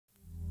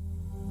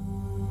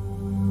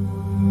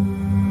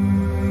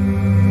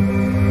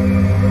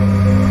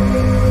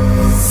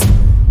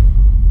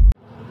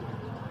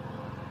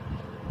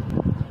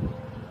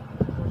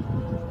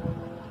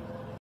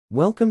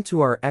Welcome to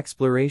our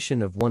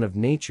exploration of one of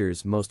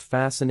nature's most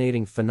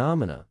fascinating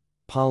phenomena,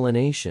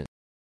 pollination.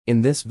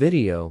 In this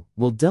video,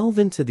 we'll delve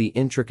into the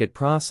intricate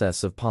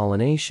process of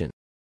pollination,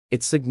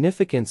 its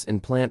significance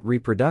in plant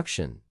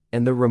reproduction,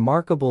 and the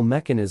remarkable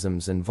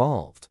mechanisms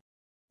involved.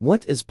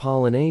 What is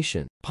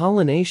pollination?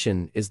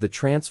 Pollination is the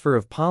transfer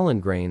of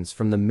pollen grains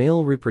from the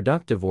male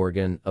reproductive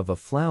organ of a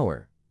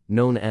flower,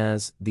 known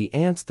as the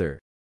anther,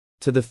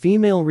 to the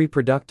female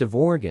reproductive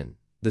organ,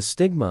 the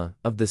stigma,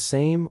 of the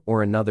same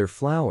or another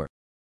flower.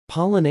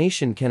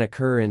 Pollination can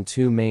occur in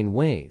two main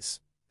ways: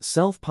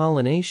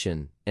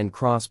 self-pollination and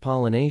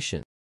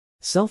cross-pollination.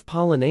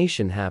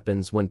 Self-pollination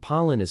happens when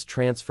pollen is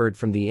transferred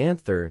from the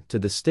anther to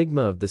the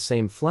stigma of the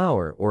same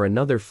flower or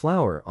another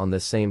flower on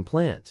the same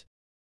plant.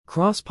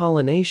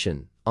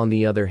 Cross-pollination, on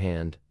the other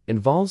hand,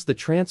 involves the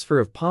transfer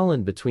of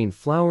pollen between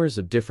flowers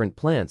of different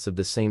plants of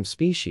the same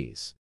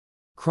species.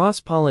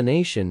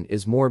 Cross-pollination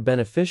is more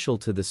beneficial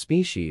to the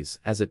species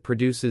as it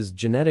produces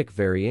genetic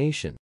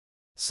variation.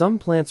 Some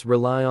plants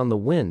rely on the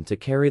wind to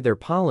carry their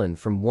pollen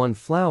from one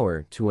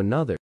flower to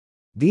another.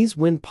 These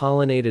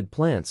wind-pollinated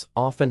plants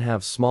often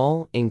have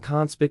small,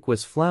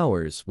 inconspicuous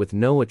flowers with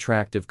no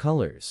attractive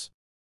colors.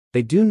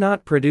 They do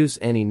not produce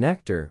any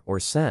nectar or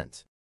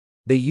scent.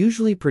 They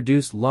usually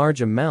produce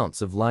large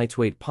amounts of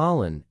lightweight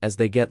pollen as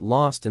they get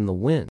lost in the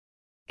wind.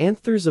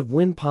 Anthers of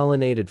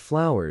wind-pollinated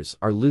flowers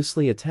are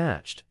loosely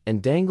attached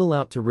and dangle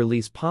out to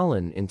release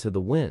pollen into the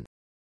wind.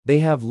 They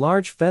have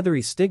large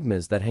feathery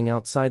stigmas that hang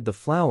outside the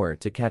flower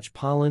to catch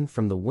pollen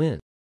from the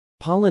wind.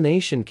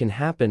 Pollination can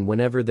happen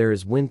whenever there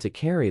is wind to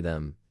carry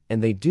them,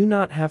 and they do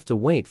not have to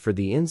wait for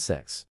the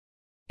insects.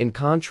 In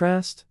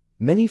contrast,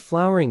 many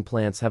flowering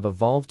plants have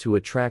evolved to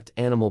attract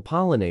animal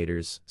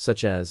pollinators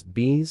such as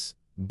bees,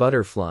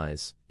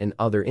 butterflies, and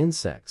other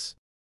insects.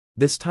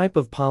 This type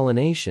of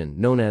pollination,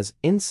 known as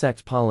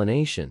insect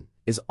pollination,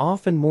 is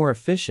often more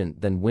efficient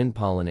than wind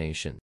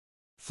pollination.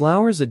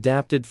 Flowers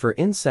adapted for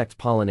insect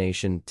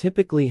pollination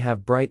typically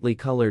have brightly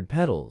colored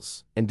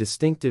petals and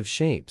distinctive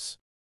shapes,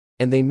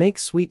 and they make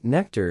sweet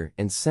nectar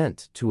and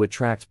scent to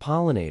attract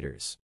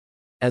pollinators.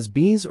 As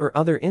bees or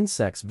other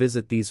insects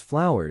visit these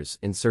flowers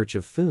in search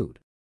of food,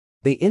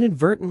 they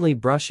inadvertently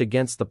brush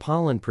against the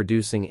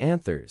pollen-producing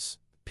anthers,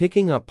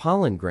 picking up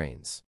pollen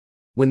grains.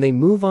 When they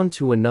move on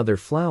to another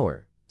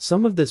flower,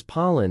 some of this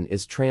pollen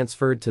is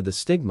transferred to the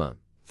stigma,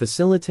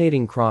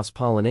 facilitating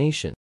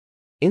cross-pollination.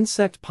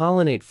 Insect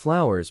pollinate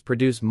flowers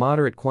produce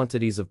moderate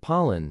quantities of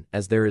pollen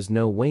as there is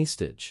no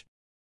wastage.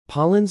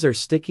 Pollens are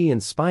sticky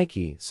and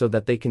spiky so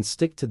that they can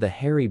stick to the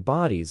hairy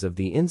bodies of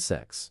the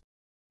insects.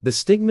 The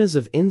stigmas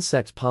of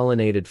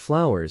insect-pollinated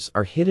flowers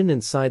are hidden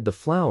inside the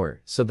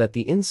flower so that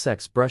the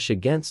insects brush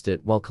against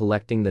it while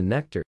collecting the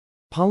nectar.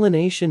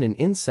 Pollination in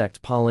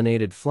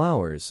insect-pollinated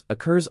flowers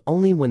occurs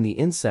only when the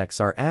insects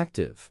are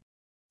active.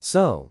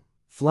 So,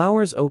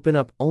 flowers open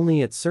up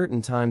only at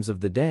certain times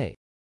of the day.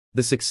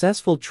 The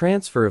successful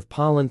transfer of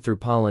pollen through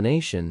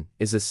pollination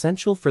is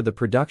essential for the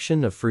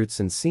production of fruits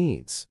and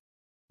seeds,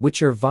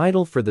 which are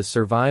vital for the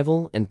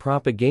survival and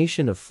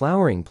propagation of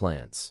flowering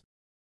plants.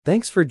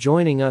 Thanks for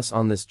joining us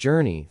on this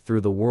journey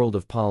through the world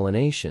of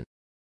pollination.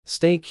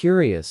 Stay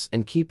curious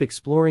and keep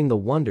exploring the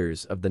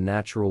wonders of the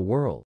natural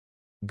world.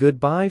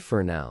 Goodbye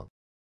for now.